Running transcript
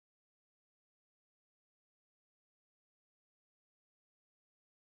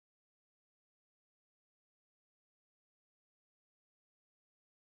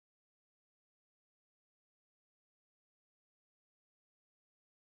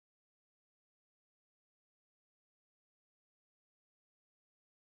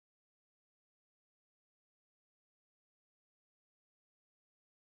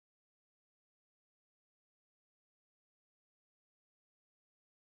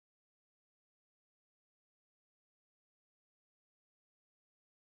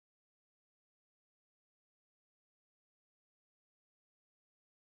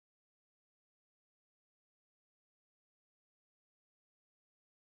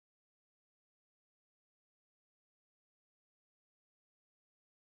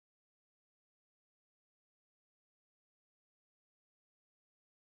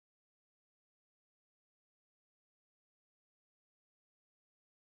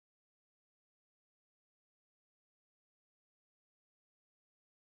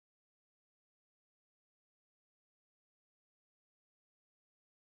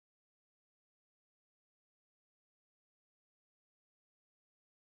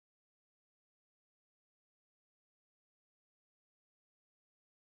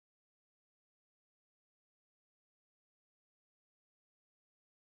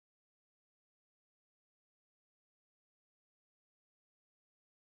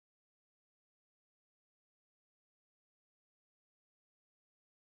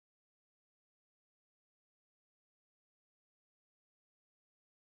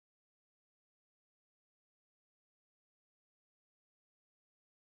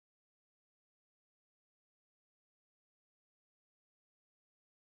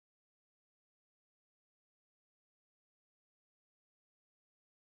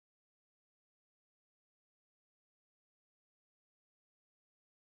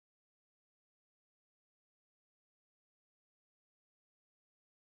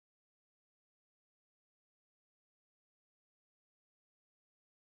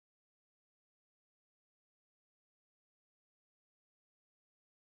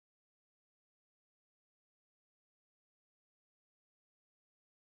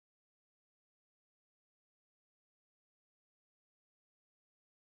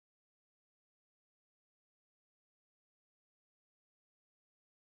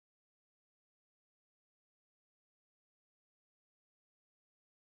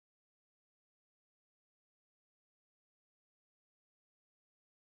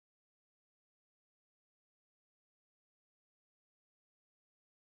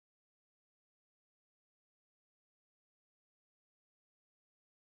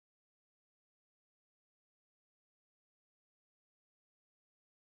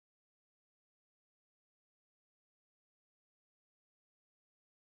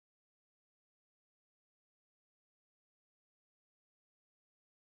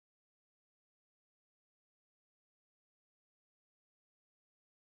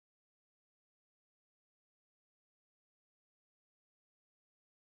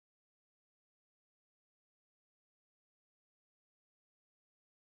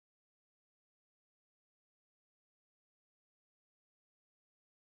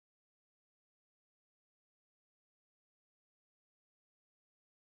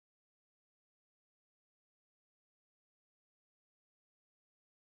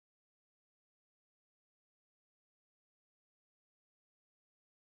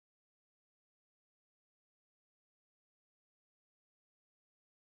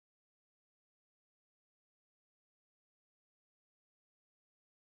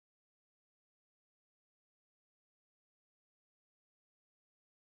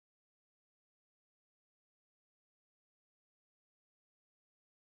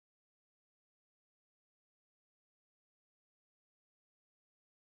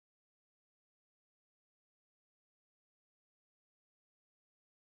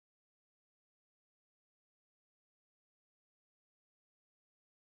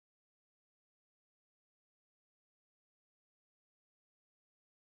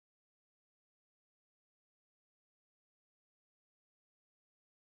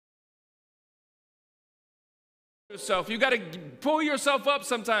yourself. You got to pull yourself up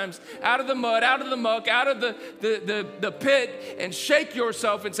sometimes out of the mud, out of the muck, out of the pit, and shake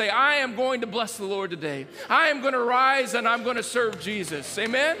yourself and say, I am going to bless the Lord today. I am going to rise and I'm going to serve Jesus.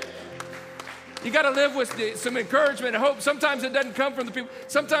 Amen? You got to live with some encouragement and hope. Sometimes it doesn't come from the people.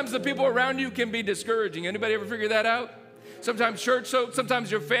 Sometimes the people around you can be discouraging. Anybody ever figure that out? Sometimes church folk,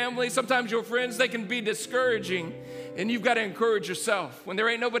 sometimes your family, sometimes your friends, they can be discouraging. And you've got to encourage yourself when there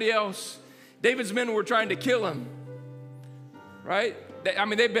ain't nobody else. David's men were trying to kill him. Right?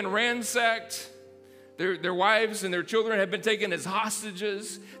 They've been ransacked. Their wives and their children have been taken as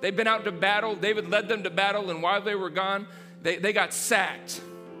hostages. They've been out to battle. David led them to battle, and while they were gone, they got sacked.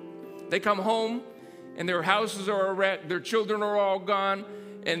 They come home, and their houses are a wreck. Their children are all gone,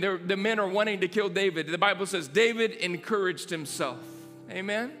 and the men are wanting to kill David. The Bible says David encouraged himself.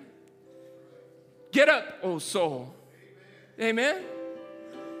 Amen? Get up, O soul. Amen?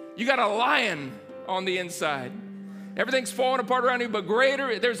 You got a lion on the inside. Everything's falling apart around you, but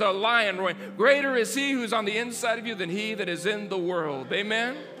there's a lion roaring. Greater is he who's on the inside of you than he that is in the world.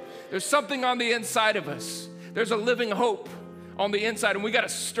 Amen? There's something on the inside of us. There's a living hope on the inside, and we got to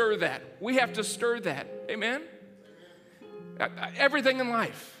stir that. We have to stir that. Amen? Everything in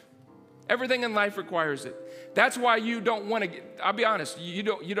life requires it. That's why you don't want to I'll be honest, you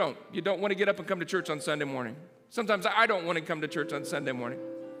don't want to get up and come to church on Sunday morning. Sometimes I don't want to come to church on Sunday morning.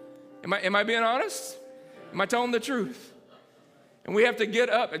 Am I being honest? Am I telling the truth? And we have to get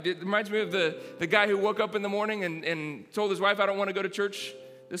up. It reminds me of the guy who woke up in the morning and told his wife, I don't want to go to church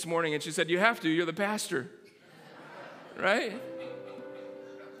this morning. And she said, you have to. You're the pastor. Right?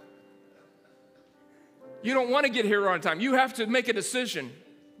 You don't want to get here on time. You have to make a decision.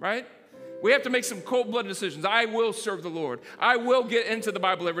 Right? We have to make some cold-blooded decisions. I will serve the Lord. I will get into the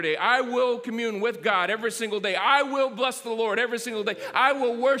Bible every day. I will commune with God every single day. I will bless the Lord every single day. I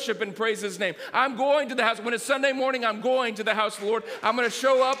will worship and praise his name. I'm going to the house. When it's Sunday morning, I'm going to the house of the Lord. I'm going to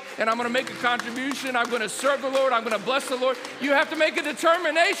show up and I'm going to make a contribution. I'm going to serve the Lord. I'm going to bless the Lord. You have to make a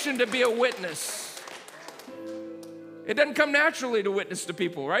determination to be a witness. It doesn't come naturally to witness to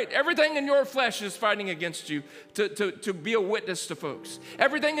people, right? Everything in your flesh is fighting against you to be a witness to folks.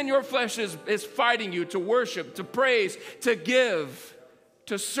 Everything in your flesh is fighting you to worship, to praise, to give,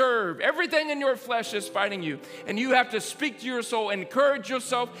 to serve. Everything in your flesh is fighting you. And you have to speak to your soul, encourage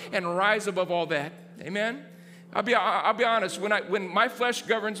yourself, and rise above all that. Amen? I'll be honest, when my flesh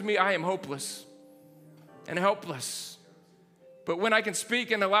governs me, I am hopeless and helpless. But when I can speak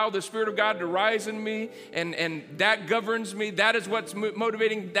and allow the Spirit of God to rise in me and that governs me, that is what's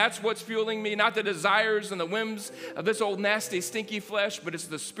motivating, that's what's fueling me, not the desires and the whims of this old nasty, stinky flesh, but it's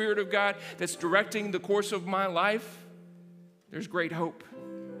the Spirit of God that's directing the course of my life, there's great hope.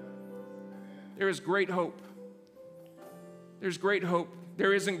 There is great hope. There's great hope.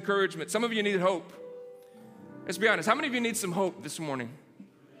 There is encouragement. Some of you need hope. Let's be honest. How many of you need some hope this morning?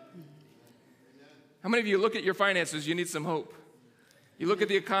 How many of you look at your finances, you need some hope? You look at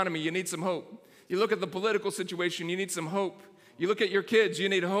the economy, you need some hope. You look at the political situation, you need some hope. You look at your kids, you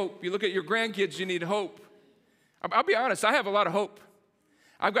need hope. You look at your grandkids, you need hope. I'll be honest, I have a lot of hope.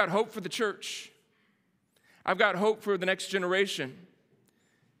 I've got hope for the church. I've got hope for the next generation.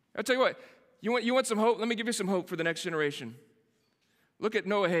 I'll tell you what, you want some hope? Let me give you some hope for the next generation. Look at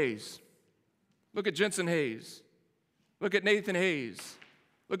Noah Hayes. Look at Jensen Hayes. Look at Nathan Hayes.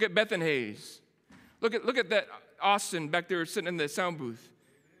 Look at Bethan Hayes. Look at that Austin back there sitting in the sound booth.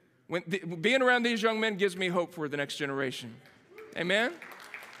 Being around these young men gives me hope for the next generation. Amen?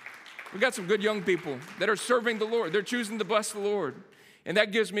 We got some good young people that are serving the Lord. They're choosing to bless the Lord. And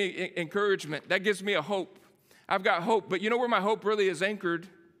that gives me encouragement. That gives me a hope. I've got hope. But you know where my hope really is anchored?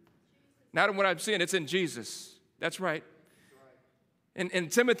 Not in what I'm seeing. It's in Jesus. That's right. In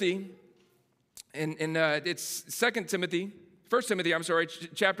Timothy, it's 1 Timothy,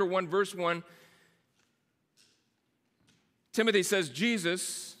 chapter 1, verse 1. Timothy says,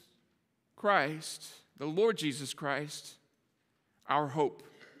 Jesus Christ, the Lord Jesus Christ, our hope.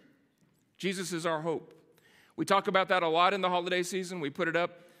 Jesus is our hope. We talk about that a lot in the holiday season. We put it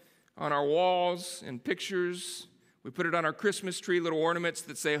up on our walls in pictures. We put it on our Christmas tree, little ornaments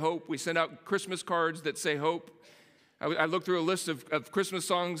that say hope. We send out Christmas cards that say hope. I looked through a list of Christmas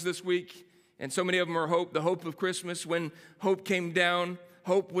songs this week, and so many of them are hope. The hope of Christmas, when hope came down.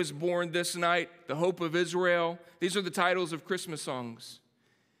 Hope was born this night. The hope of Israel. These are the titles of Christmas songs.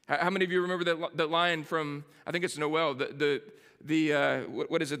 How many of you remember that line from, I think it's Noel,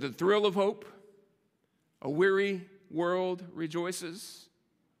 what is it, the thrill of hope? A weary world rejoices.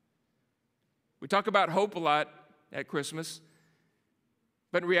 We talk about hope a lot at Christmas,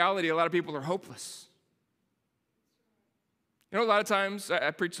 but in reality, a lot of people are hopeless. You know, a lot of times, I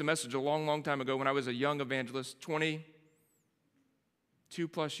preached a message a long, long time ago when I was a young evangelist, 22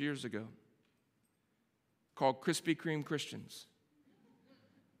 plus years ago, called Krispy Kreme Christians.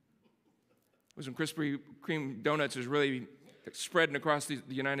 It was when Krispy Kreme donuts was really spreading across the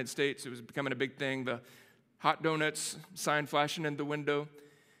United States. It was becoming a big thing. The hot donuts sign flashing in the window.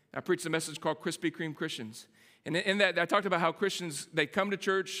 I preached a message called Krispy Kreme Christians. And in that, I talked about how Christians, they come to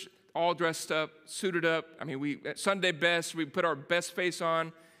church all dressed up, suited up. I mean, we at Sunday best, we put our best face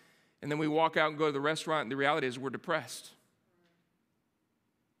on, and then we walk out and go to the restaurant, and the reality is we're depressed.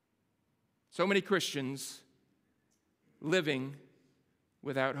 So many Christians living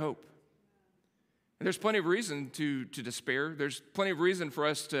without hope. And there's plenty of reason to despair. There's plenty of reason for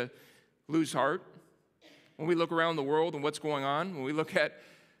us to lose heart. When we look around the world and what's going on, when we look at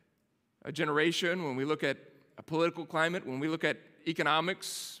a generation, when we look at a political climate, when we look at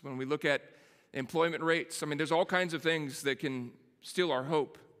economics, when we look at employment rates, I mean, there's all kinds of things that can steal our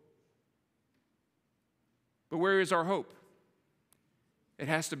hope. But where is our hope? It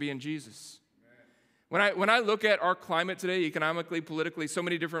has to be in Jesus. When I look at our climate today, economically, politically, so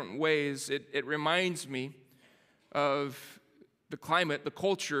many different ways, it reminds me of the climate, the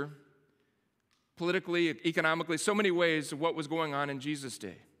culture, politically, economically, so many ways of what was going on in Jesus'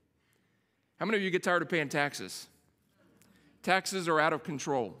 day. How many of you get tired of paying taxes? Taxes are out of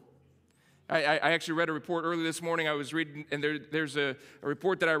control. I actually read a report earlier this morning. I was reading, and there's a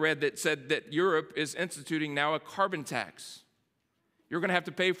report that I read that said that Europe is instituting now a carbon tax. You're going to have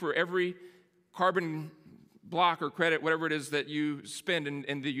to pay for every carbon block or credit, whatever it is that you spend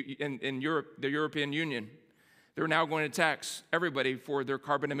in Europe, the European Union. They're now going to tax everybody for their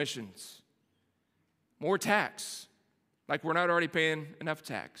carbon emissions. More tax, like we're not already paying enough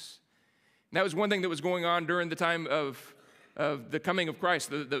tax. And that was one thing that was going on during the time of the coming of Christ.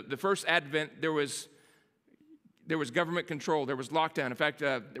 The first advent, there was government control. There was lockdown. In fact,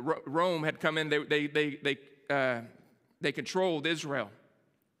 Rome had come in. They controlled Israel.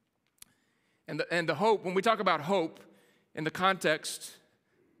 And the hope, when we talk about hope in the context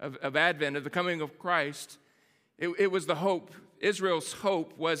of Advent, of the coming of Christ, it was the hope. Israel's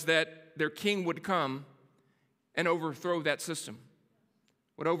hope was that their king would come and overthrow that system,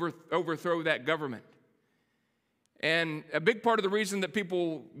 would overthrow that government. And a big part of the reason that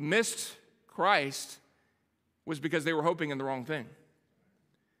people missed Christ was because they were hoping in the wrong thing.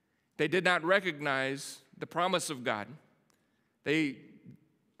 They did not recognize the promise of God. These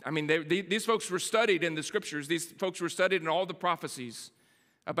folks were studied in the scriptures. These folks were studied in all the prophecies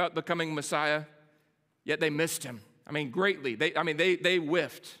about the coming Messiah, yet they missed him. I mean, greatly. They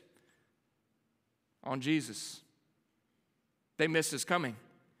whiffed on Jesus. They missed his coming.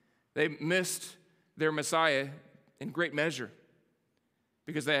 They missed their Messiah in great measure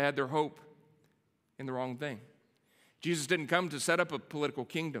because they had their hope in the wrong thing. Jesus didn't come to set up a political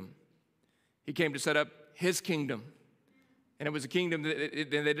kingdom. He came to set up his kingdom. And it was a kingdom that they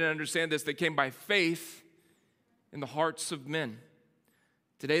didn't understand this, that came by faith in the hearts of men.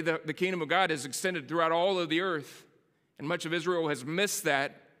 Today, the kingdom of God is extended throughout all of the earth, and much of Israel has missed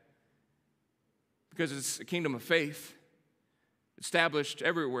that because it's a kingdom of faith established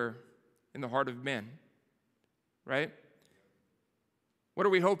everywhere in the heart of men. Right? What are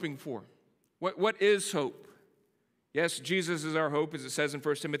we hoping for? What is hope? Yes, Jesus is our hope, as it says in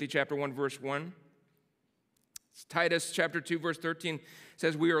 1 Timothy chapter 1, verse 1. Titus chapter 2, verse 13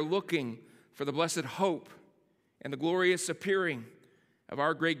 says, we are looking for the blessed hope and the glorious appearing of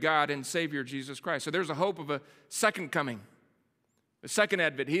our great God and Savior, Jesus Christ. So there's a hope of a second coming, a second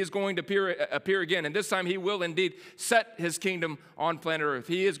advent. He is going to appear again, and this time he will indeed set his kingdom on planet Earth.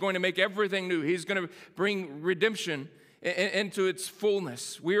 He is going to make everything new. He's going to bring redemption into its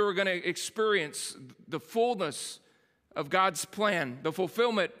fullness. We are going to experience the fullness of God's plan, the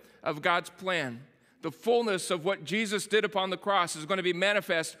fulfillment of God's plan. The fullness of what Jesus did upon the cross is going to be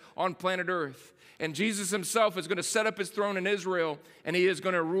manifest on planet Earth. And Jesus himself is going to set up his throne in Israel, and he is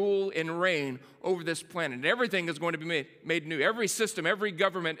going to rule and reign over this planet. And everything is going to be made new. Every system, every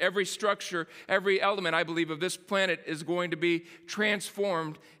government, every structure, every element, I believe, of this planet is going to be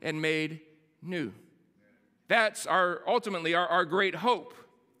transformed and made new. That's ultimately our great hope.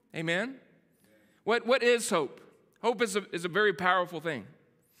 Amen? What is hope? Hope is a very powerful thing.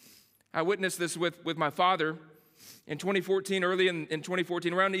 I witnessed this with my father in 2014, early in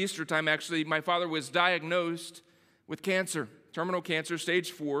 2014, around Easter time actually. My father was diagnosed with cancer, terminal cancer,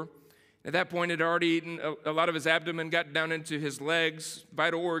 stage 4. At that point, it had already eaten a lot of his abdomen, got down into his legs.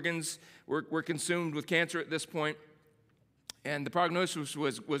 Vital organs were consumed with cancer at this point, and the prognosis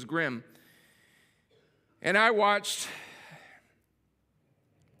was grim. And I watched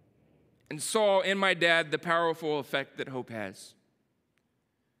and saw in my dad the powerful effect that hope has.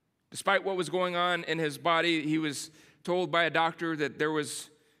 Despite what was going on in his body, he was told by a doctor that there was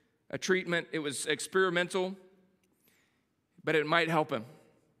a treatment. It was experimental, but it might help him.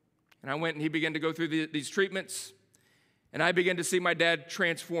 And I went and he began to go through these treatments, and I began to see my dad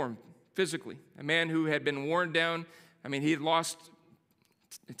transform physically. A man who had been worn down. I mean, he had lost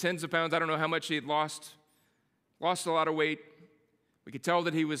tens of pounds. I don't know how much he had lost a lot of weight. We could tell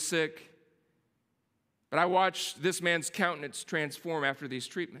that he was sick. But I watched this man's countenance transform after these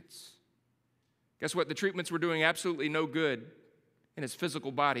treatments. Guess what? The treatments were doing absolutely no good in his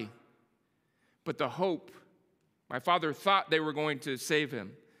physical body. But the hope, my father thought they were going to save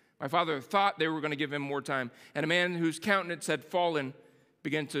him. My father thought they were going to give him more time. And a man whose countenance had fallen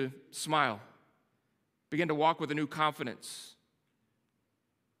began to smile, began to walk with a new confidence.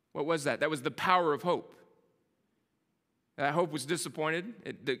 What was that? That was the power of hope. That hope was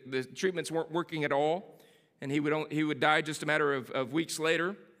disappointed. The treatments weren't working at all, and he would die just a matter of weeks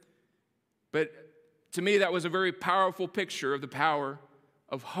later. But to me, that was a very powerful picture of the power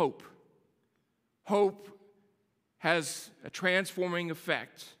of hope. Hope has a transforming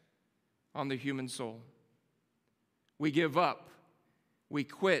effect on the human soul. We give up, we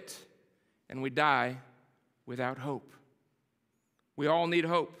quit, and we die without hope. We all need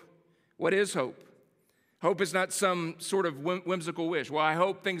hope. What is hope? Hope is not some sort of whimsical wish. Well, I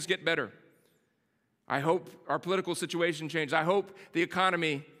hope things get better. I hope our political situation changes. I hope the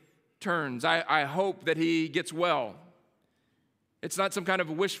economy turns. I hope that he gets well. It's not some kind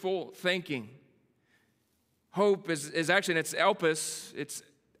of wishful thinking. Hope is actually, and it's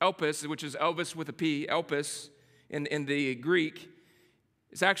elpis, which is Elvis with a P, elpis in the Greek.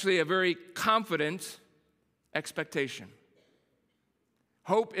 It's actually a very confident expectation.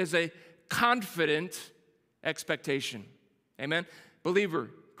 Hope is a confident expectation. Amen? Believer,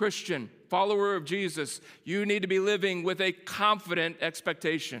 Christian, follower of Jesus, you need to be living with a confident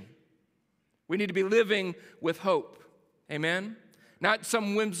expectation. We need to be living with hope. Amen? Not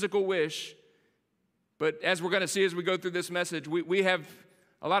some whimsical wish, but as we're going to see as we go through this message, we have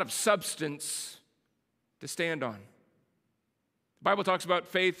a lot of substance to stand on. The Bible talks about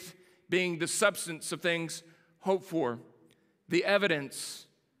faith being the substance of things hoped for, the evidence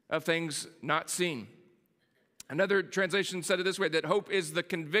of things not seen. Another translation said it this way, that hope is the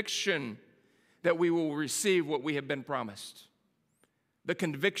conviction that we will receive what we have been promised. The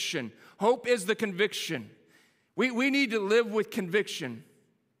conviction. Hope is the conviction. We need to live with conviction.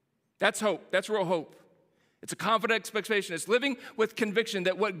 That's hope. That's real hope. It's a confident expectation. It's living with conviction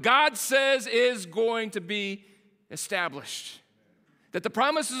that what God says is going to be established. That the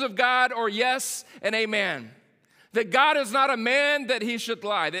promises of God are yes and amen. That God is not a man that he should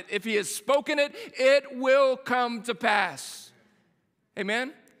lie. That if he has spoken it, it will come to pass.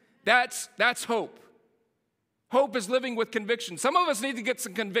 Amen? That's hope. Hope is living with conviction. Some of us need to get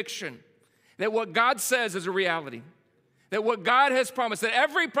some conviction that what God says is a reality. That what God has promised, that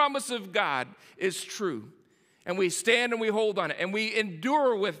every promise of God is true. And we stand and we hold on it. And we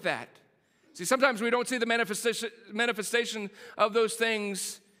endure with that. See, sometimes we don't see the manifestation of those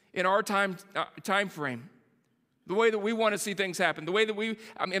things in our time frame. The way that we want to see things happen. The way that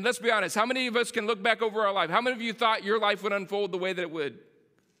let's be honest. How many of us can look back over our life? How many of you thought your life would unfold the way that it would?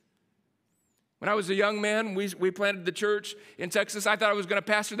 When I was a young man, we planted the church in Texas. I thought I was going to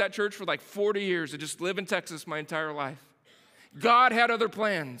pastor that church for like 40 years and just live in Texas my entire life. God had other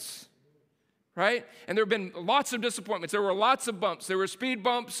plans, right? And there have been lots of disappointments. There were lots of bumps. There were speed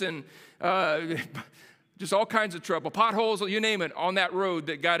bumps and just all kinds of trouble, potholes, you name it, on that road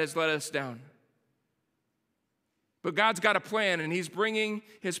that God has led us down. But God's got a plan, and he's bringing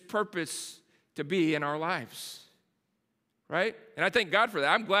his purpose to be in our lives, right? And I thank God for that.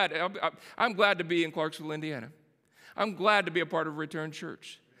 I'm glad to be in Clarksville, Indiana. I'm glad to be a part of Return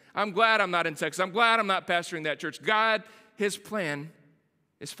Church. I'm glad I'm not in Texas. I'm glad I'm not pastoring that church. God, his plan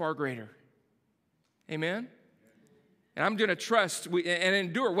is far greater. Amen? And I'm going to trust and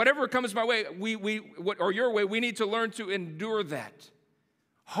endure. Whatever comes my way, or your way, we need to learn to endure that.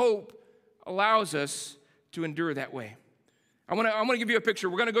 Hope allows us to endure that way. I want to give you a picture.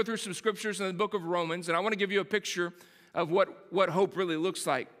 We're going to go through some scriptures in the book of Romans, and I want to give you a picture of what hope really looks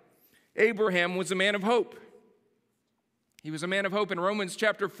like. Abraham was a man of hope. He was a man of hope. In Romans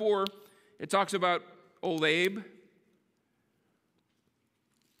chapter 4, it talks about old Abe.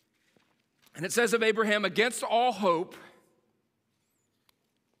 And it says of Abraham, against all hope,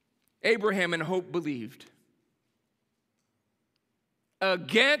 Abraham in hope believed. I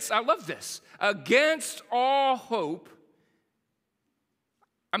love this. Against all hope,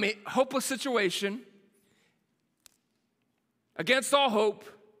 hopeless situation. Against all hope,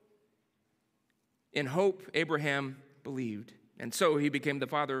 In hope, Abraham believed, and so he became the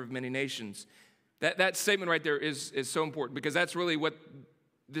father of many nations. That statement right there is so important because that's really what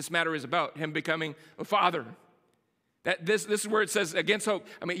this matter is about, him becoming a father. This is where it says against hope.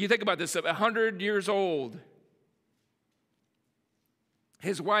 I mean, you think about this, 100 years old.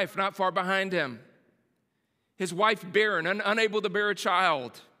 His wife not far behind him. His wife barren, unable to bear a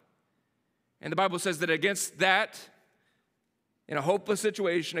child. And the Bible says that against that, in a hopeless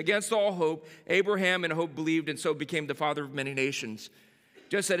situation, against all hope, Abraham in hope believed and so became the father of many nations.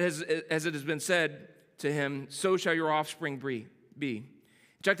 Just as it has been said to him, so shall your offspring be.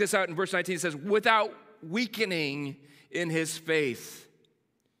 Check this out in verse 19, it says, without weakening in his faith.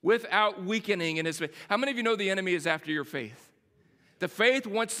 Without weakening in his faith. How many of you know the enemy is after your faith?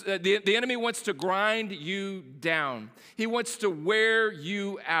 The enemy wants to grind you down. He wants to wear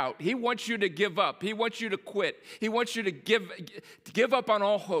you out. He wants you to give up. He wants you to quit. He wants you to give up on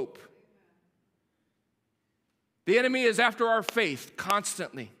all hope. The enemy is after our faith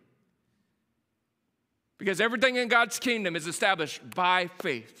constantly. Because everything in God's kingdom is established by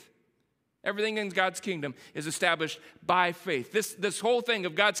faith. Everything in God's kingdom is established by faith. This whole thing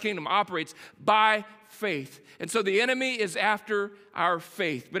of God's kingdom operates by faith. And so the enemy is after our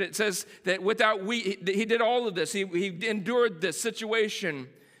faith. But it says that he did all of this. He endured this situation.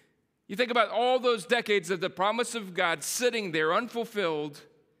 You think about all those decades of the promise of God sitting there unfulfilled.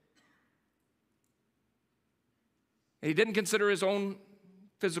 And he didn't consider his own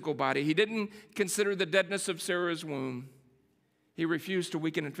physical body. He didn't consider the deadness of Sarah's womb. He refused to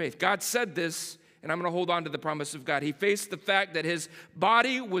weaken in faith. God said this, and I'm going to hold on to the promise of God. He faced the fact that his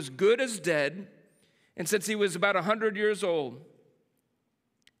body was good as dead, and since he was about 100 years old,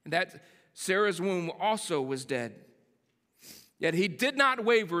 and that Sarah's womb also was dead. Yet he did not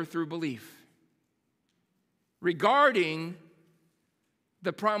waver through belief regarding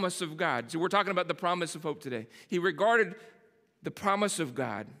the promise of God. So we're talking about the promise of hope today. He regarded the promise of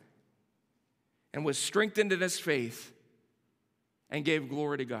God and was strengthened in his faith and gave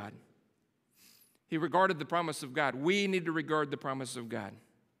glory to God. He regarded the promise of God. We need to regard the promise of God.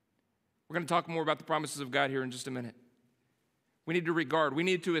 We're going to talk more about the promises of God here in just a minute. We need to regard. We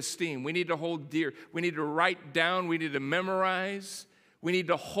need to esteem. We need to hold dear. We need to write down. We need to memorize. We need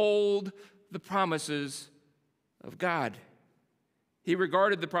to hold the promises of God. He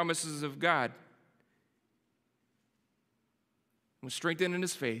regarded the promises of God, was strengthened in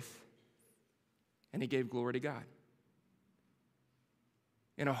his faith, and he gave glory to God.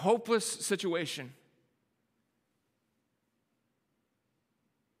 In a hopeless situation,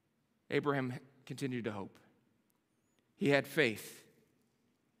 Abraham continued to hope. He had faith.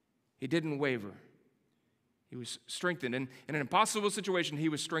 He didn't waver. He was strengthened. And in an impossible situation, he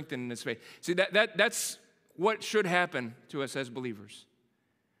was strengthened in his faith. See, that's what should happen to us as believers.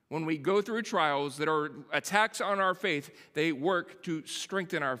 When we go through trials that are attacks on our faith, they work to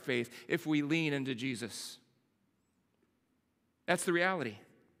strengthen our faith if we lean into Jesus. That's the reality.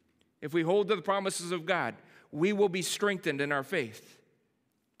 If we hold to the promises of God, we will be strengthened in our faith.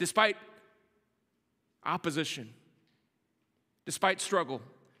 Despite opposition, despite struggle,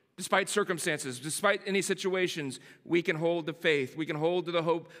 despite circumstances, despite any situations, we can hold the faith. We can hold to the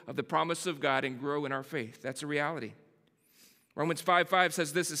hope of the promise of God and grow in our faith. That's a reality. Romans 5:5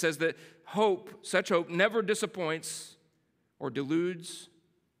 says this. It says that hope, such hope, never disappoints or deludes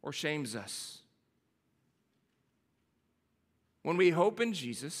or shames us. When we hope in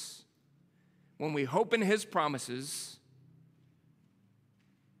Jesus, when we hope in his promises,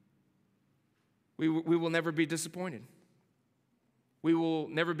 we will never be disappointed. We will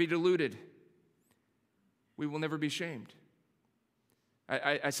never be deluded. We will never be shamed.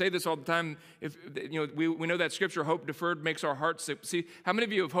 I say this all the time. If we know that scripture, hope deferred makes our hearts sick. See, how many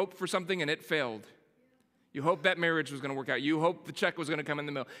of you have hoped for something and it failed? You hoped that marriage was going to work out. You hoped the check was going to come in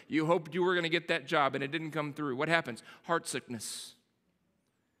the mail. You hoped you were going to get that job and it didn't come through. What happens? Heart sickness.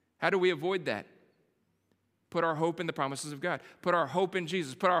 How do we avoid that? Put our hope in the promises of God. Put our hope in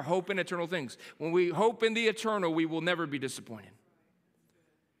Jesus. Put our hope in eternal things. When we hope in the eternal, we will never be disappointed.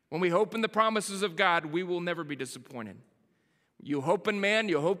 When we hope in the promises of God, we will never be disappointed. You hope in man,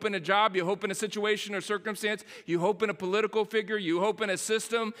 you hope in a job, you hope in a situation or circumstance, you hope in a political figure, you hope in a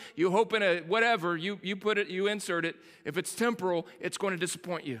system, you hope in a whatever, you put it, you insert it. If it's temporal, it's going to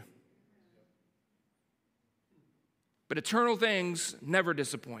disappoint you. But eternal things never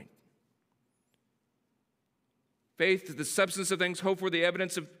disappoint. Faith is the substance of things, hope for the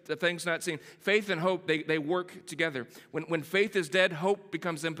evidence of the things not seen. Faith and hope, they work together. When faith is dead, hope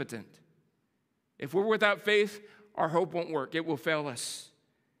becomes impotent. If we're without faith, our hope won't work. It will fail us.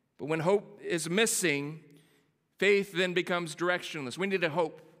 But when hope is missing, faith then becomes directionless. We need a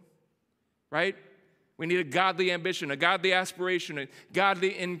hope, right? We need a godly ambition, a godly aspiration, a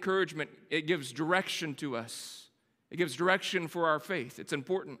godly encouragement. It gives direction to us. It gives direction for our faith. It's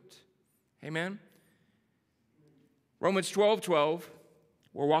important. Amen? Romans 12:12,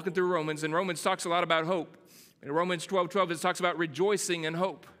 we're walking through Romans, and Romans talks a lot about hope. In Romans 12:12, it talks about rejoicing in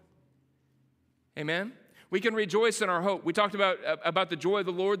hope. Amen? We can rejoice in our hope. We talked about the joy of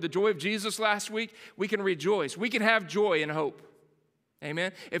the Lord, the joy of Jesus last week. We can rejoice. We can have joy in hope.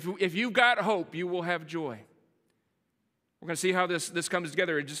 Amen? If you've got hope, you will have joy. We're going to see how this comes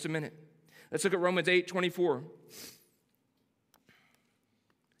together in just a minute. Let's look at Romans 8:24.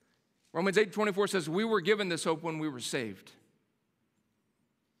 Romans 8:24 says, we were given this hope when we were saved.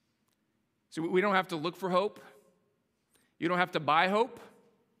 So we don't have to look for hope. You don't have to buy hope.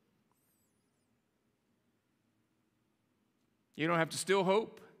 You don't have to steal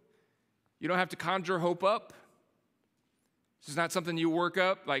hope. You don't have to conjure hope up. This is not something you work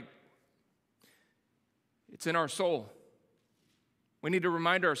up. Like, it's in our soul. We need to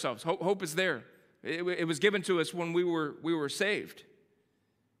remind ourselves, hope is there. It was given to us when we were saved.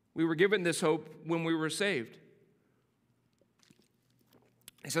 We were given this hope when we were saved.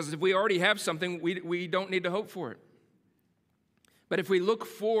 It says if we already have something, we don't need to hope for it. But if we look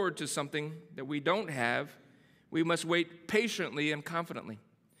forward to something that we don't have, we must wait patiently and confidently.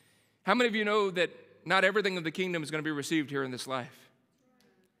 How many of you know that not everything of the kingdom is going to be received here in this life?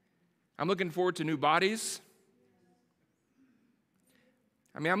 I'm looking forward to new bodies.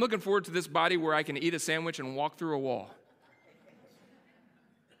 I'm looking forward to this body where I can eat a sandwich and walk through a wall.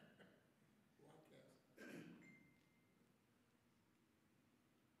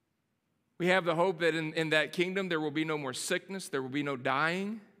 We have the hope that in that kingdom there will be no more sickness, there will be no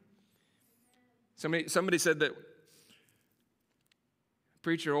dying. Somebody said that,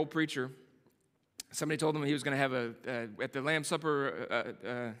 old preacher, somebody told him he was going to have at the Lamb's Supper,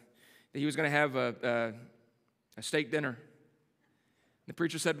 that he was going to have a steak dinner. The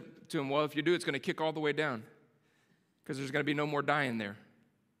preacher said to him, well, if you do, it's going to kick all the way down because there's going to be no more dying there.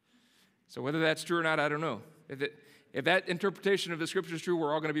 So whether that's true or not, I don't know. If that interpretation of the scripture is true,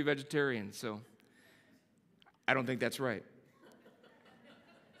 we're all going to be vegetarians. So I don't think that's right.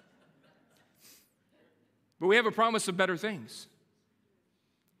 But we have a promise of better things.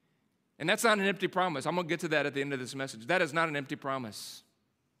 And that's not an empty promise. I'm going to get to that at the end of this message. That is not an empty promise.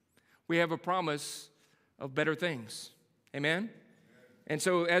 We have a promise of better things. Amen? And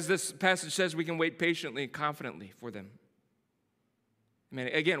so as this passage says, we can wait patiently and confidently for them.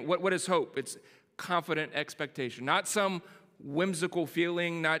 Again, what is hope? It's confident expectation. Not some whimsical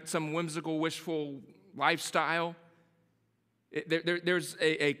feeling, not some whimsical, wishful lifestyle. There's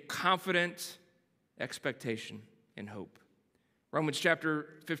a confident expectation and hope. Romans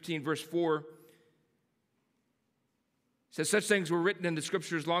chapter 15, verse 4 says, such things were written in the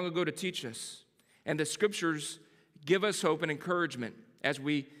scriptures long ago to teach us. And the scriptures give us hope and encouragement as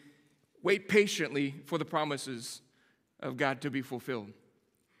we wait patiently for the promises of God to be fulfilled.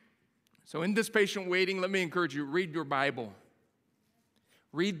 So in this patient waiting, let me encourage you, read your Bible.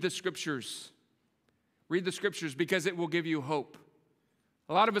 Read the scriptures. Read the scriptures because it will give you hope.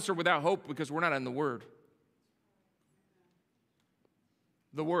 A lot of us are without hope because we're not in the Word.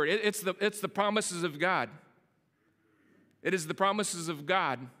 The Word. It's the promises of God. It is the promises of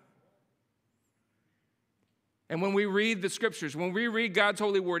God. And when we read the scriptures, when we read God's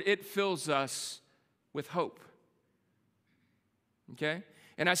holy word, it fills us with hope. Okay?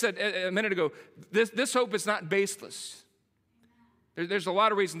 And I said a minute ago, this hope is not baseless. There's a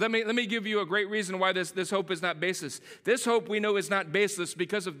lot of reasons. Let me give you a great reason why this hope is not baseless. This hope we know is not baseless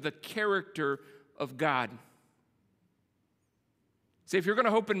because of the character of God. See, if you're going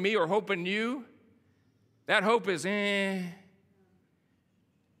to hope in me or hope in you, that hope is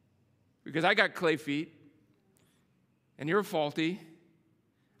because I got clay feet and you're faulty.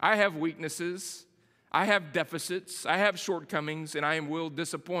 I have weaknesses. I have deficits. I have shortcomings, and I will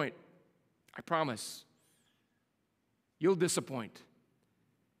disappoint. I promise. You'll disappoint.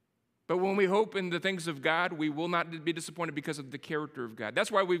 But when we hope in the things of God, we will not be disappointed because of the character of God. That's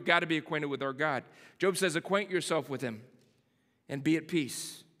why we've got to be acquainted with our God. Job says, acquaint yourself with him and be at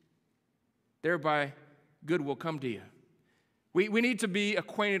peace. Thereby, good will come to you. We need to be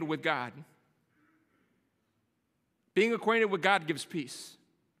acquainted with God. Being acquainted with God gives peace.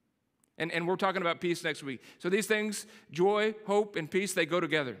 And we're talking about peace next week. So these things, joy, hope, and peace, they go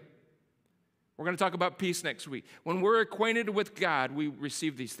together. We're going to talk about peace next week. When we're acquainted with God, we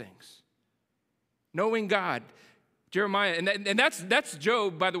receive these things. Knowing God. Jeremiah, and that's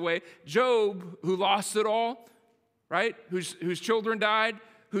Job, by the way. Job, who lost it all, right? Whose children died,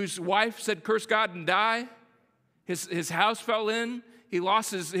 whose wife said, curse God and die. His house fell in. He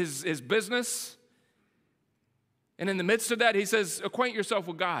lost his business. And in the midst of that, he says, acquaint yourself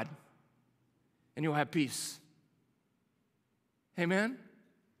with God, and you'll have peace. Amen?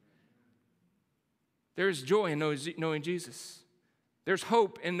 There's joy in knowing Jesus. There's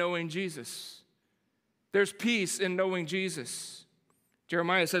hope in knowing Jesus. There's peace in knowing Jesus.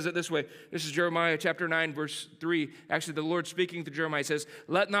 Jeremiah says it this way. This is Jeremiah chapter 9, verse 3. Actually, the Lord speaking to Jeremiah says,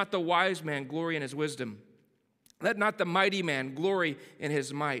 let not the wise man glory in his wisdom. Let not the mighty man glory in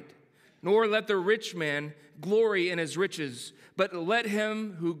his might. Nor let the rich man glory in his riches. But let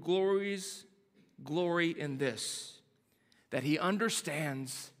him who glories glory in this, that he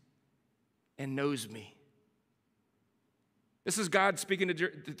understands and knows me. This is God speaking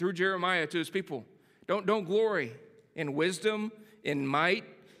through Jeremiah to his people. Don't glory in wisdom, in might,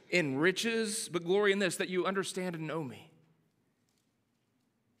 in riches, but glory in this, that you understand and know me.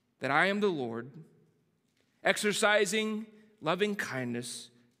 That I am the Lord, exercising loving kindness,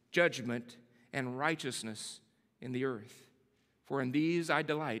 judgment, and righteousness in the earth. For in these I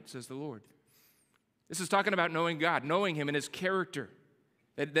delight, says the Lord. This is talking about knowing God, knowing him and his character.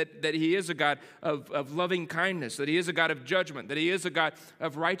 That he is a God of loving kindness, that he is a God of judgment, that he is a God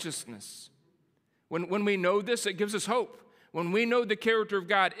of righteousness. When we know this, it gives us hope. When we know the character of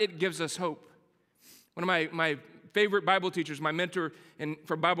God, it gives us hope. One of my favorite Bible teachers, my mentor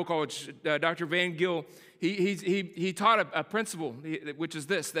from Bible college, Dr. Van Gill, he taught a principle, which is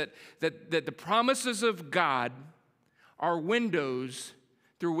this, that the promises of God are windows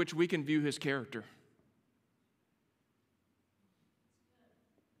through which we can view his character.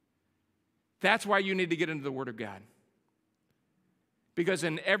 That's why you need to get into the Word of God. Because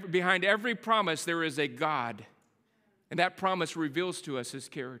behind every promise, there is a God. And that promise reveals to us his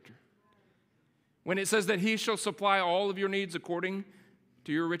character. When it says that he shall supply all of your needs according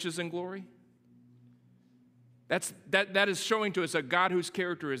to your riches and glory, that is showing to us a God whose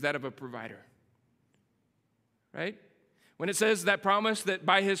character is that of a provider. Right? When it says that promise that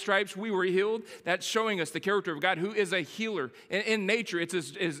by his stripes we were healed, that's showing us the character of God who is a healer. In nature, it's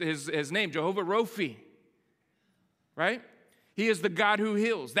his name, Jehovah Rophi. Right? He is the God who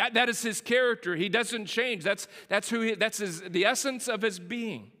heals. That is his character. He doesn't change. That's the essence of his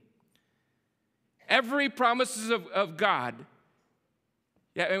being. Every promises of God.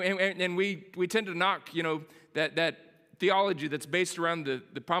 Yeah, and we tend to knock, that theology that's based around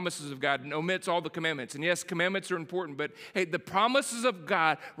the promises of God and omits all the commandments. And yes, commandments are important, but hey, the promises of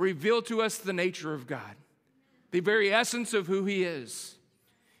God reveal to us the nature of God, the very essence of who he is.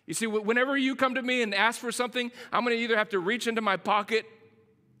 You see, whenever you come to me and ask for something, I'm going to either have to reach into my pocket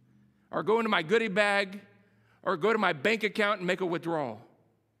or go into my goodie bag or go to my bank account and make a withdrawal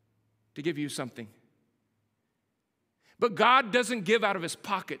to give you something. But God doesn't give out of his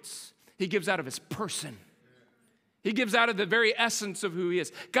pockets. He gives out of his person. He gives out of the very essence of who he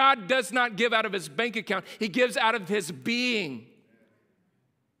is. God does not give out of his bank account. He gives out of his being.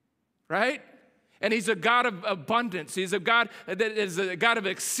 Right? And he's a God of abundance. He's a God that is a God of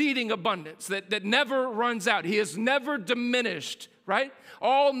exceeding abundance, that never runs out. He is never diminished, right?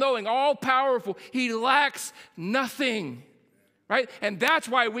 All-knowing, all-powerful. He lacks nothing, right? And that's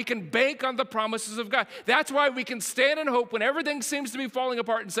why we can bank on the promises of God. That's why we can stand in hope when everything seems to be falling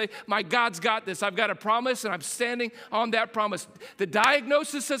apart and say, my God's got this. I've got a promise, and I'm standing on that promise. The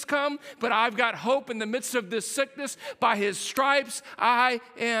diagnosis has come, but I've got hope in the midst of this sickness. By his stripes, I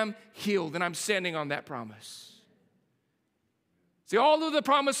am healed, and I'm standing on that promise. See, all of the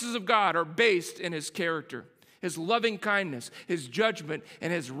promises of God are based in his character, his loving kindness, his judgment,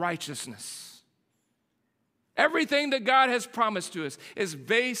 and his righteousness. Everything that God has promised to us is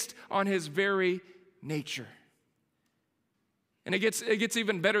based on his very nature. And it gets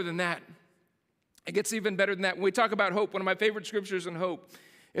even better than that. It gets even better than that. When we talk about hope, one of my favorite scriptures in hope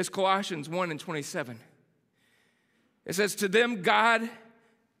is Colossians 1:27. It says, to them God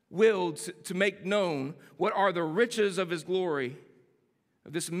willed to make known what are the riches of his glory,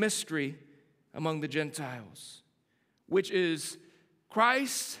 of this mystery among the Gentiles, which is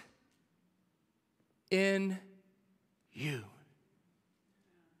Christ in you,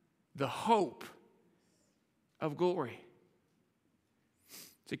 the hope of glory.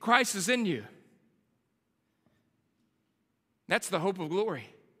 See, Christ is in you. That's the hope of glory.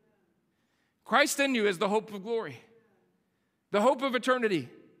 Christ in you is the hope of glory, the hope of eternity.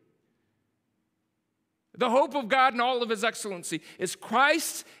 The hope of God and all of his excellency is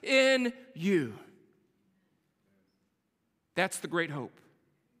Christ in you. That's the great hope.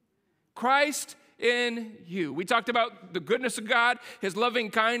 Christ in you. We talked about the goodness of God, his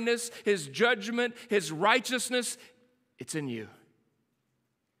loving kindness, his judgment, his righteousness. It's in you.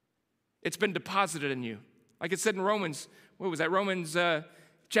 It's been deposited in you. Like it said in Romans, what was that? Romans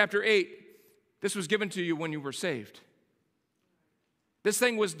chapter 8. This was given to you when you were saved. This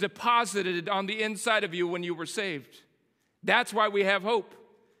thing was deposited on the inside of you when you were saved. That's why we have hope.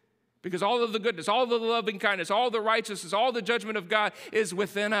 Because all of the goodness, all the loving kindness, all the righteousness, all the judgment of God is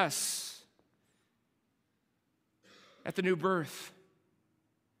within us at the new birth.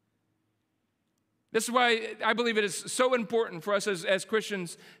 This is why I believe it is so important for us as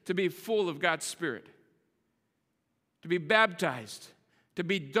Christians to be full of God's Spirit, to be baptized, to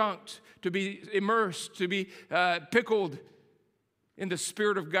be dunked, to be immersed, to be pickled in the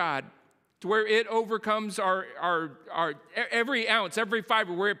Spirit of God, to where it overcomes our every ounce, every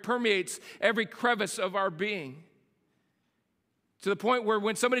fiber, where it permeates every crevice of our being, to the point where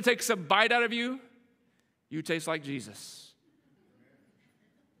when somebody takes a bite out of you, you taste like Jesus.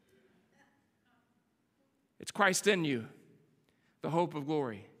 It's Christ in you, the hope of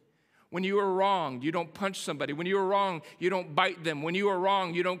glory. When you are wronged, you don't punch somebody. When you are wrong, you don't bite them. When you are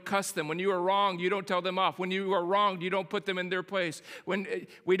wrong, you don't cuss them. When you are wrong, you don't tell them off. When you are wronged, you don't put them in their place. When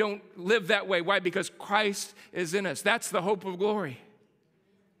we don't live that way. Why? Because Christ is in us. That's the hope of glory.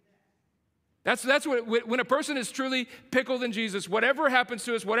 That's what, when a person is truly pickled in Jesus, whatever happens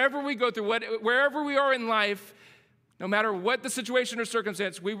to us, whatever we go through, wherever we are in life, no matter what the situation or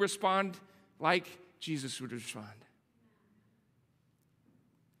circumstance, we respond like Jesus would respond.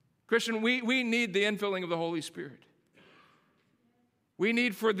 Christian, we need the infilling of the Holy Spirit. We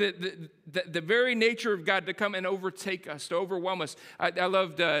need for the very nature of God to come and overtake us, to overwhelm us. I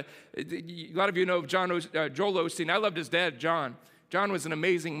loved, a lot of you know of Joel Osteen. I loved his dad, John. John was an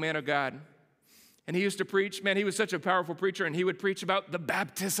amazing man of God. And he used to preach, man, he was such a powerful preacher, and he would preach about the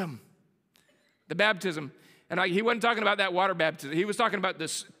baptism. The baptism. And he wasn't talking about that water baptism. He was talking about the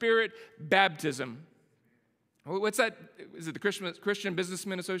Spirit baptism. What's that? Is it the Christian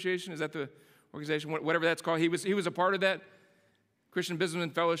Businessmen Association? Is that the organization? Whatever that's called. He was a part of that. Christian Businessmen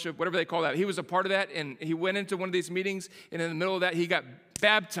Fellowship, whatever they call that. He was a part of that, and he went into one of these meetings, and in the middle of that, he got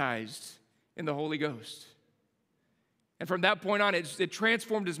baptized in the Holy Ghost. And from that point on, it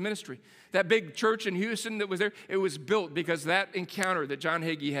transformed his ministry. That big church in Houston that was there, it was built because of that encounter that John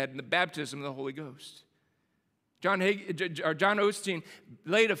Hagee had in the baptism of the Holy Ghost. John Osteen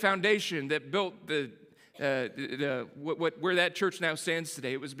laid a foundation that built where that church now stands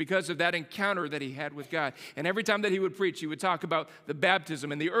today. It was because of that encounter that he had with God. And every time that he would preach, he would talk about the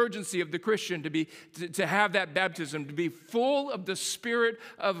baptism and the urgency of the Christian to have that baptism, to be full of the Spirit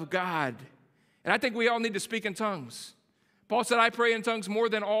of God. And I think we all need to speak in tongues. Paul said, I pray in tongues more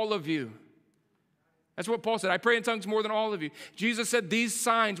than all of you. That's what Paul said. I pray in tongues more than all of you. Jesus said, these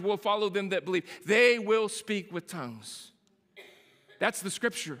signs will follow them that believe. They will speak with tongues. That's the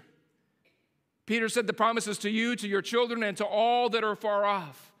scripture. Peter said the promises to you, to your children, and to all that are far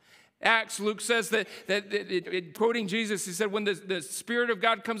off. Luke says that quoting Jesus, he said, when the Spirit of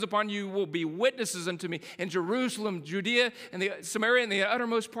God comes upon you, you will be witnesses unto me in Jerusalem, Judea, and Samaria, and the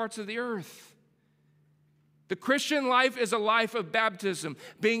uttermost parts of the earth. The Christian life is a life of baptism,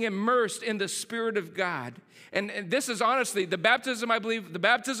 being immersed in the Spirit of God. And this is honestly, the baptism, I believe, the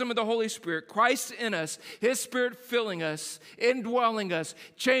baptism of the Holy Spirit, Christ in us, His Spirit filling us, indwelling us,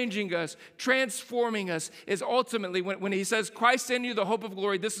 changing us, transforming us, is ultimately, when He says, Christ in you, the hope of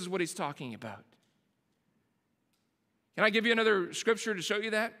glory, this is what He's talking about. Can I give you another scripture to show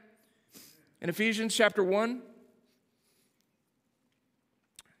you that? In Ephesians chapter 1.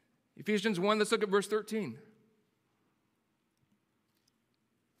 Ephesians 1, let's look at verse 13.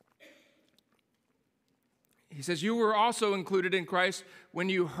 He says, you were also included in Christ when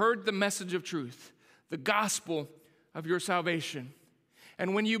you heard the message of truth, the gospel of your salvation.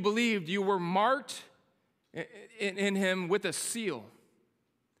 And when you believed, you were marked in Him with a seal.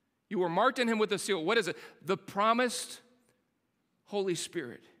 You were marked in Him with a seal. What is it? The promised Holy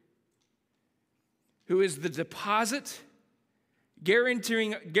Spirit, who is the deposit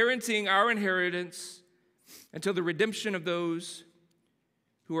guaranteeing our inheritance until the redemption of those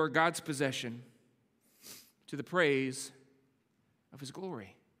who are God's possession, to the praise of His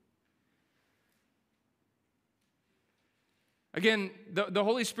glory. Again, the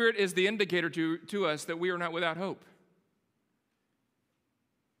Holy Spirit is the indicator to us that we are not without hope.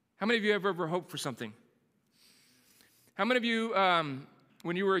 How many of you have ever hoped for something? How many of you,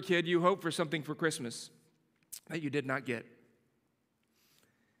 when you were a kid, you hoped for something for Christmas that you did not get?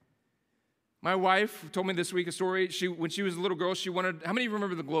 My wife told me this week a story. When she was a little girl, she wanted, how many of you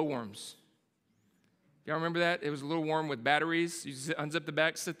remember the glowworms? Y'all remember that? It was a little worm with batteries. You unzip the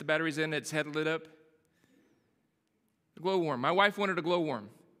back, set the batteries in, its head lit up. A glowworm. My wife wanted a glowworm.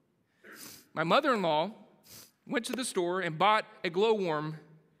 My mother-in-law went to the store and bought a glowworm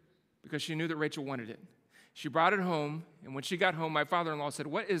because she knew that Rachel wanted it. She brought it home, and when she got home, my father-in-law said,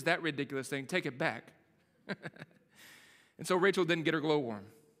 "What is that ridiculous thing? Take it back." And so Rachel didn't get her glow worm.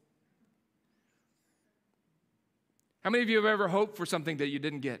 How many of you have ever hoped for something that you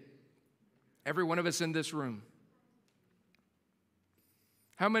didn't get? Every one of us in this room.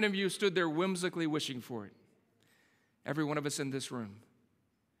 How many of you stood there whimsically wishing for it? Every one of us in this room.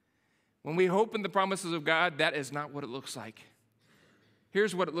 When we hope in the promises of God, that is not what it looks like.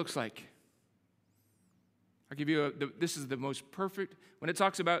 Here's what it looks like. I'll give you this is the most perfect, when it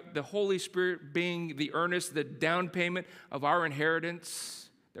talks about the Holy Spirit being the earnest, the down payment of our inheritance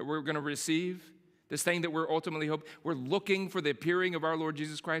that we're going to receive, this thing that we're ultimately hope. We're looking for the appearing of our Lord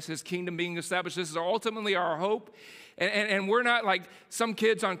Jesus Christ, his kingdom being established. This is ultimately our hope. And we're not like some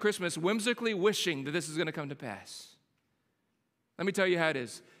kids on Christmas whimsically wishing that this is going to come to pass. Let me tell you how it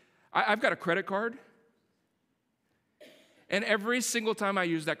is. I've got a credit card. And every single time I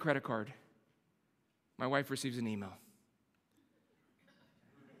use that credit card, my wife receives an email.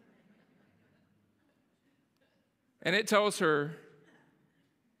 And it tells her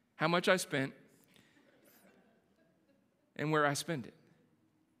how much I spent and where I spend it.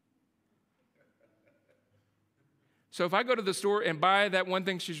 So if I go to the store and buy that one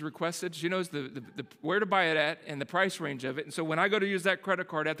thing she's requested, she knows the where to buy it at and the price range of it. And so when I go to use that credit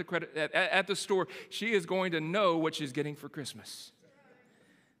card at the store, she is going to know what she's getting for Christmas.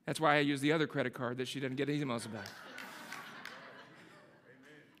 That's why I use the other credit card that she doesn't get emails about.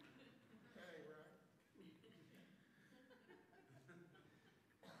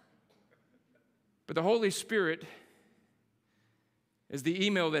 But the Holy Spirit is the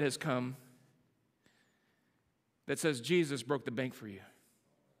email that has come that says Jesus broke the bank for you.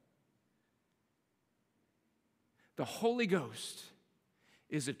 The Holy Ghost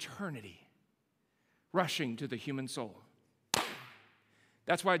is eternity rushing to the human soul.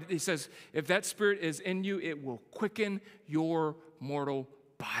 That's why he says, if that Spirit is in you, it will quicken your mortal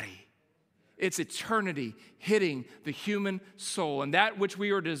body. It's eternity hitting the human soul. And that which we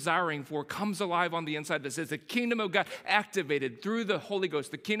are desiring for comes alive on the inside of us. It's the kingdom of God activated through the Holy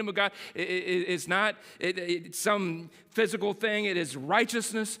Ghost. The kingdom of God is not some physical thing. It is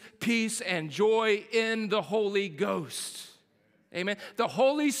righteousness, peace, and joy in the Holy Ghost. Amen. The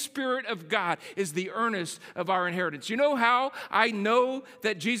Holy Spirit of God is the earnest of our inheritance. You know how I know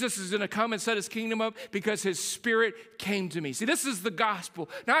that Jesus is going to come and set his kingdom up? Because his Spirit came to me. See, this is the gospel.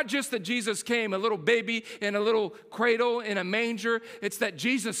 Not just that Jesus came, a little baby in a little cradle in a manger. It's that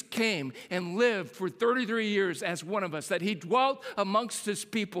Jesus came and lived for 33 years as one of us, that he dwelt amongst his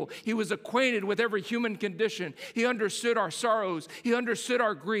people. He was acquainted with every human condition. He understood our sorrows. He understood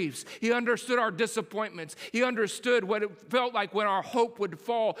our griefs. He understood our disappointments. He understood what it felt like when our hope would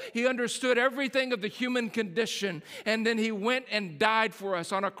fall. He understood everything of the human condition, and then he went and died for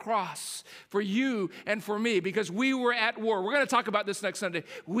us on a cross, for you and for me, because we were at war. We're going to talk about this next Sunday.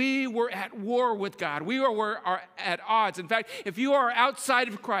 We were at war with God. We are at odds. In fact, if you are outside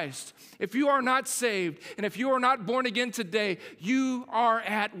of Christ, if you are not saved, and if you are not born again today, you are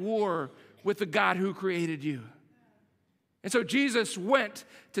at war with the God who created you. And so Jesus went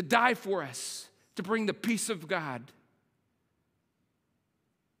to die for us, to bring the peace of God.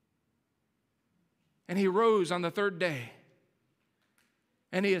 And he rose on the third day,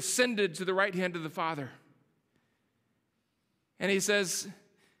 and he ascended to the right hand of the Father. And he says,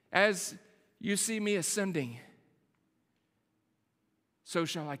 as you see me ascending, so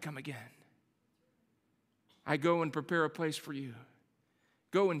shall I come again. I go and prepare a place for you.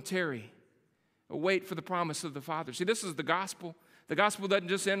 Go and tarry. Await for the promise of the Father. See, this is the gospel. The gospel doesn't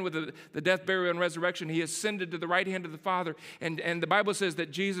just end with the death, burial, and resurrection. He ascended to the right hand of the Father. And the Bible says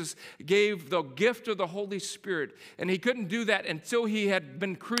that Jesus gave the gift of the Holy Spirit. And he couldn't do that until he had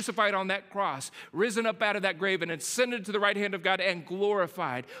been crucified on that cross, risen up out of that grave, and ascended to the right hand of God and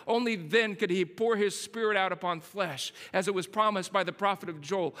glorified. Only then could he pour his Spirit out upon flesh, as it was promised by the prophet of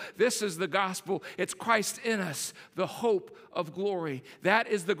Joel. This is the gospel. It's Christ in us, the hope of glory. That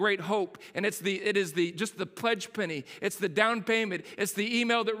is the great hope. And it is just the pledge penny. It's the down payment. It's the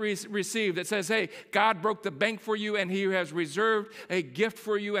email that we received that says, hey, God broke the bank for you, and he has reserved a gift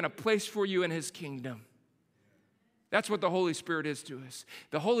for you and a place for you in his kingdom. That's what the Holy Spirit is to us.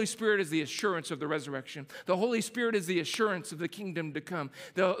 The Holy Spirit is the assurance of the resurrection. The Holy Spirit is the assurance of the kingdom to come.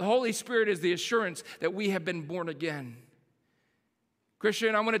 The Holy Spirit is the assurance that we have been born again.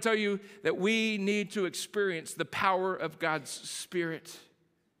 Christian, I want to tell you that we need to experience the power of God's Spirit.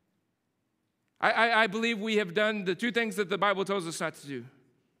 I believe we have done the two things that the Bible tells us not to do.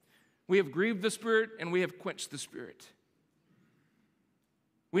 We have grieved the Spirit and we have quenched the Spirit.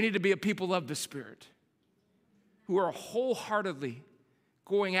 We need to be a people of the Spirit who are wholeheartedly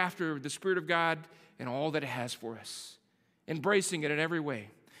going after the Spirit of God and all that it has for us, embracing it in every way.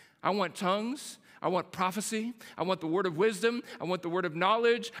 I want tongues. I want prophecy. I want the word of wisdom. I want the word of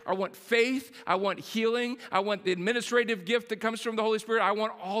knowledge. I want faith. I want healing. I want the administrative gift that comes from the Holy Spirit. I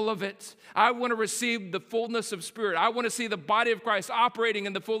want all of it. I want to receive the fullness of Spirit. I want to see the body of Christ operating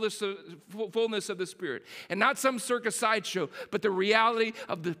in the fullness of the Spirit. And not some circus sideshow, but the reality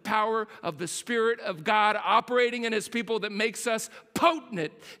of the power of the Spirit of God operating in His people that makes us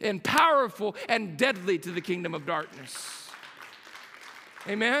potent and powerful and deadly to the kingdom of darkness.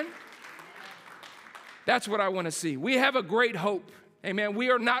 Amen? That's what I want to see. We have a great hope. Amen. We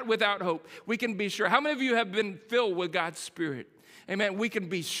are not without hope. We can be sure. How many of you have been filled with God's Spirit? Amen. We can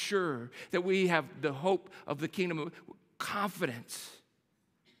be sure that we have the hope of the kingdom of confidence.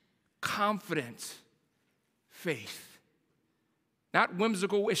 Confident faith. Not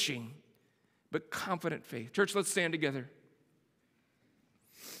whimsical wishing, but confident faith. Church, let's stand together.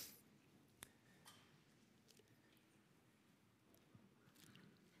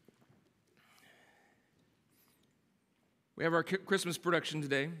 We have our Christmas production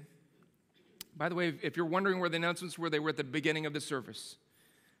today. By the way, if you're wondering where the announcements were, they were at the beginning of the service.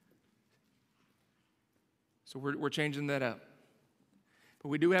 So we're changing that up. But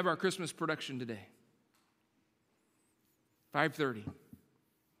we do have our Christmas production today. 5:30.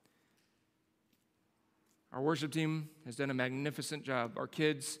 Our worship team has done a magnificent job. Our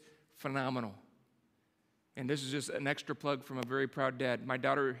kids, phenomenal. And this is just an extra plug from a very proud dad. My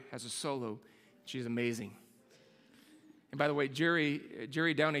daughter has a solo. She's amazing. And by the way,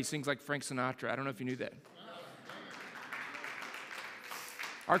 Jerry Downey sings like Frank Sinatra. I don't know if you knew that.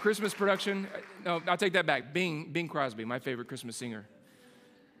 Our Christmas production, no, I'll take that back. Bing Crosby, my favorite Christmas singer.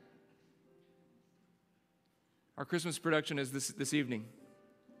 Our Christmas production is this evening.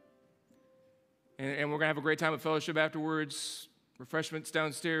 And we're going to have a great time of fellowship afterwards. Refreshments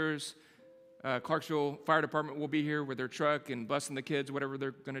downstairs. Clarksville Fire Department will be here with their truck and blessing the kids, whatever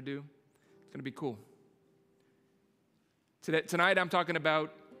they're going to do. It's going to be cool. Tonight, I'm talking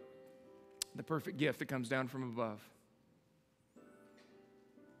about the perfect gift that comes down from above.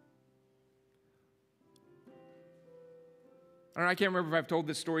 I can't remember if I've told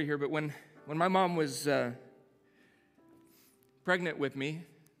this story here, but when my mom was pregnant with me,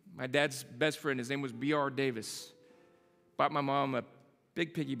 my dad's best friend, his name was B.R. Davis, bought my mom a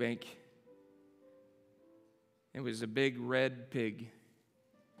big piggy bank. It was a big red pig.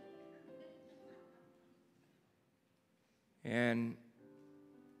 And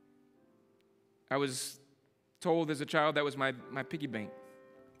I was told as a child that was my piggy bank.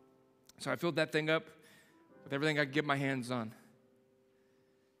 So I filled that thing up with everything I could get my hands on.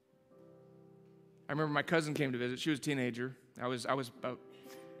 I remember my cousin came to visit. She was a teenager. I was about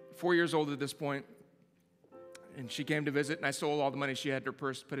 4 years old at this point. And she came to visit, and I stole all the money she had in her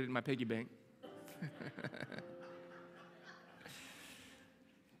purse, put it in my piggy bank.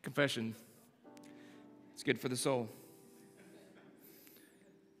 Confession. It's good for the soul.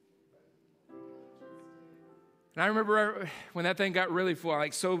 And I remember when that thing got really full,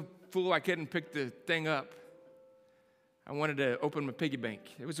 like so full I couldn't pick the thing up. I wanted to open my piggy bank.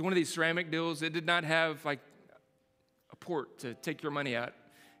 It was one of these ceramic deals. It did not have like a port to take your money out.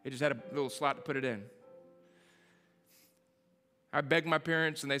 It just had a little slot to put it in. I begged my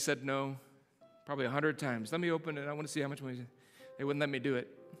parents and they said no, probably 100 times. Let me open it. I want to see how much money. They wouldn't let me do it.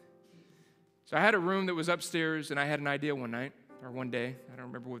 So I had a room that was upstairs and I had an idea one night or one day. I don't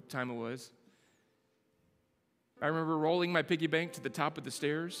remember what time it was. I remember rolling my piggy bank to the top of the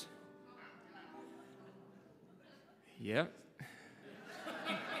stairs. Yeah.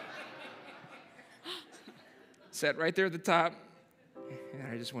 Sat right there at the top, and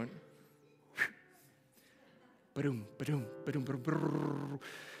I just went, ba-doom, ba-doom, ba-doom, ba-doom,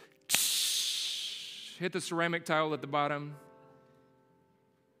 hit the ceramic tile at the bottom,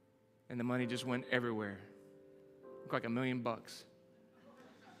 and the money just went everywhere. Looked like $1 million.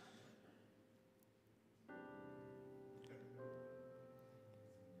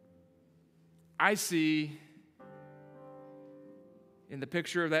 I see in the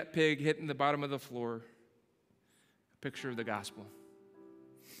picture of that pig hitting the bottom of the floor, a picture of the gospel.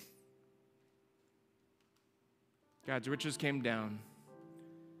 God's riches came down.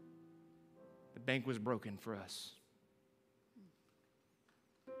 The bank was broken for us.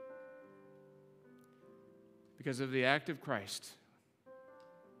 Because of the act of Christ,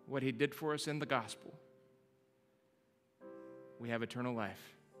 what He did for us in the gospel, we have eternal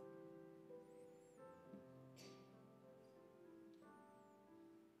life.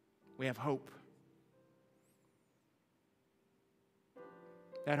 We have hope.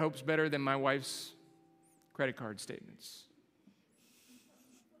 That hope's better than my wife's credit card statements.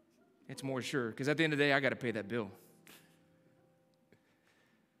 It's more sure, because at the end of the day, I got to pay that bill.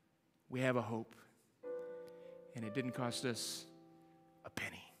 We have a hope, and it didn't cost us a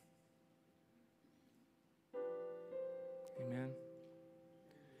penny. Amen.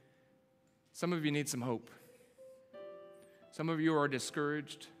 Some of you need some hope. Some of you are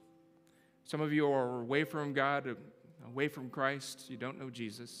discouraged. Some of you are away from God, away from Christ. You don't know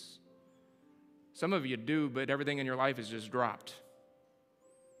Jesus. Some of you do, but everything in your life is just dropped.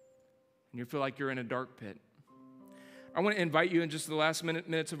 And you feel like you're in a dark pit. I want to invite you in just the last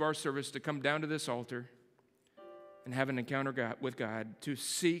minutes of our service to come down to this altar and have an encounter with God, to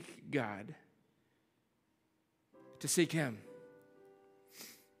seek God, to seek Him.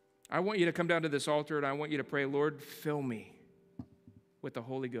 I want you to come down to this altar and I want you to pray, Lord, fill me with the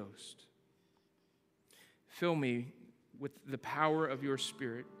Holy Ghost. Fill me with the power of your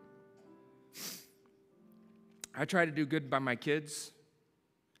Spirit. I try to do good by my kids,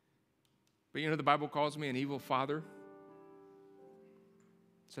 but you know the Bible calls me an evil father. It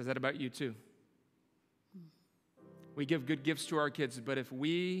says that about you too. We give good gifts to our kids, but if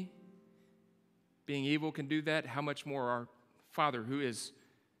we, being evil, can do that, how much more our Father, who is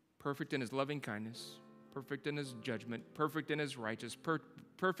perfect in His loving kindness, perfect in His judgment, perfect in His righteousness,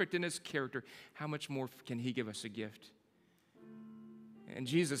 perfect in His character, how much more can He give us a gift? And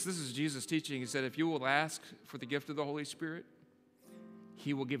Jesus, this is Jesus teaching. He said, if you will ask for the gift of the Holy Spirit,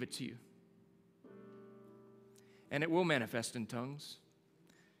 He will give it to you. And it will manifest in tongues.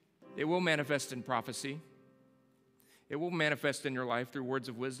 It will manifest in prophecy. It will manifest in your life through words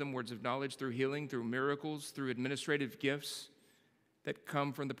of wisdom, words of knowledge, through healing, through miracles, through administrative gifts that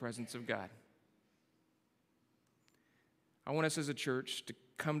come from the presence of God. I want us as a church to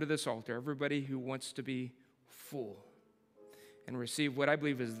come to this altar, everybody who wants to be full and receive what I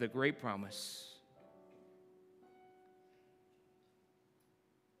believe is the great promise.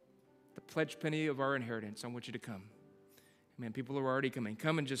 The pledge penny of our inheritance. I want you to come. Amen. People are already coming.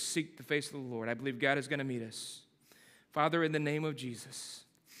 Come and just seek the face of the Lord. I believe God is going to meet us. Father, in the name of Jesus,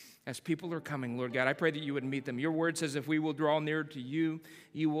 as people are coming, Lord God, I pray that you would meet them. Your word says if we will draw near to you,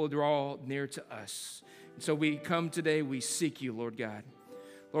 you will draw near to us. And so we come today, we seek you, Lord God.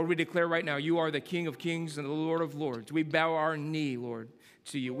 Lord, we declare right now, you are the King of kings and the Lord of lords. We bow our knee, Lord,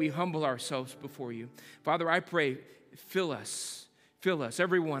 to you. We humble ourselves before you. Father, I pray, fill us. Fill us,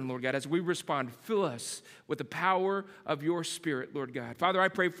 everyone, Lord God, as we respond, fill us with the power of your Spirit, Lord God. Father, I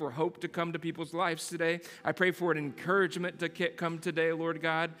pray for hope to come to people's lives today. I pray for an encouragement to come today, Lord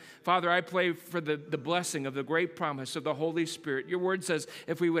God. Father, I pray for the blessing of the great promise of the Holy Spirit. Your word says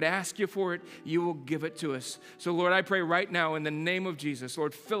if we would ask you for it, you will give it to us. So, Lord, I pray right now in the name of Jesus,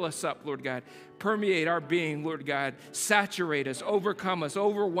 Lord, fill us up, Lord God. Permeate our being, Lord God. Saturate us, overcome us,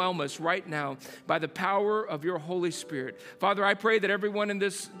 overwhelm us right now by the power of your Holy Spirit. Father, I pray that everyone in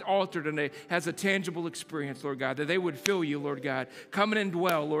this altar today has a tangible experience, Lord God, that they would feel you, Lord God. Come and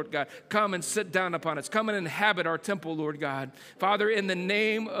indwell, Lord God. Come and sit down upon us. Come and inhabit our temple, Lord God. Father, in the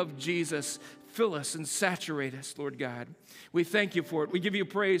name of Jesus, fill us and saturate us, Lord God. We thank you for it. We give you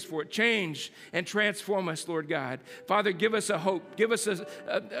praise for it. Change and transform us, Lord God. Father, give us a hope. Give us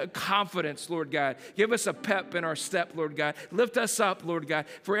a confidence, Lord God. Give us a pep in our step, Lord God. Lift us up, Lord God.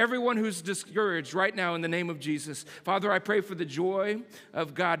 For everyone who's discouraged right now in the name of Jesus, Father, I pray for the joy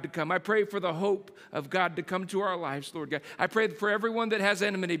of God to come. I pray for the hope of God to come to our lives, Lord God. I pray for everyone that has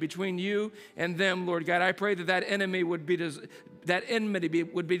enmity between you and them, Lord God. I pray that enemy would be enmity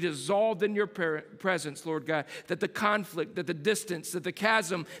would be dissolved in your presence, Lord God, that the conflict, that the distance, that the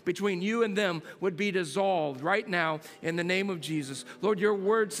chasm between you and them would be dissolved right now in the name of Jesus. Lord, your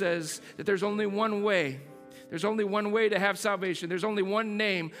word says that there's only one way. There's only one way to have salvation. There's only one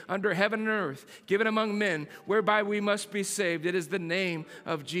name under heaven and earth given among men whereby we must be saved. It is the name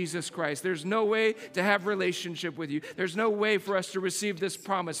of Jesus Christ. There's no way to have relationship with you. There's no way for us to receive this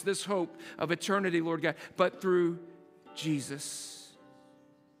promise, this hope of eternity, Lord God, but through Jesus.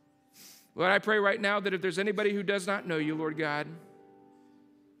 Lord, I pray right now that if there's anybody who does not know you, Lord God,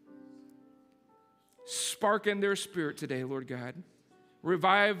 spark in their spirit today, Lord God.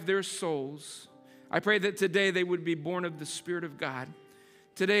 Revive their souls. I pray that today they would be born of the Spirit of God.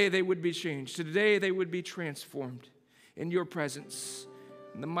 Today they would be changed. Today they would be transformed in your presence.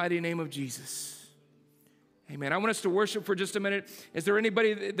 In the mighty name of Jesus. Amen. I want us to worship for just a minute. Is there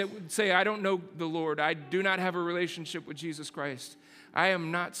anybody that would say, I don't know the Lord. I do not have a relationship with Jesus Christ. I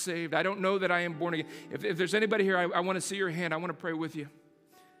am not saved. I don't know that I am born again. If there's anybody here, I want to see your hand. I want to pray with you.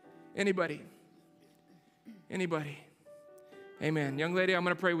 Anybody? Anybody? Amen. Young lady, I'm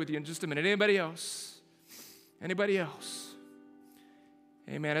going to pray with you in just a minute. Anybody else? Anybody else?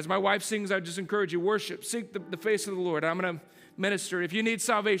 Amen. As my wife sings, I just encourage you, worship, seek the face of the Lord. I'm going to minister. If you need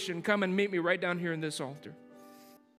salvation, come and meet me right down here in this altar.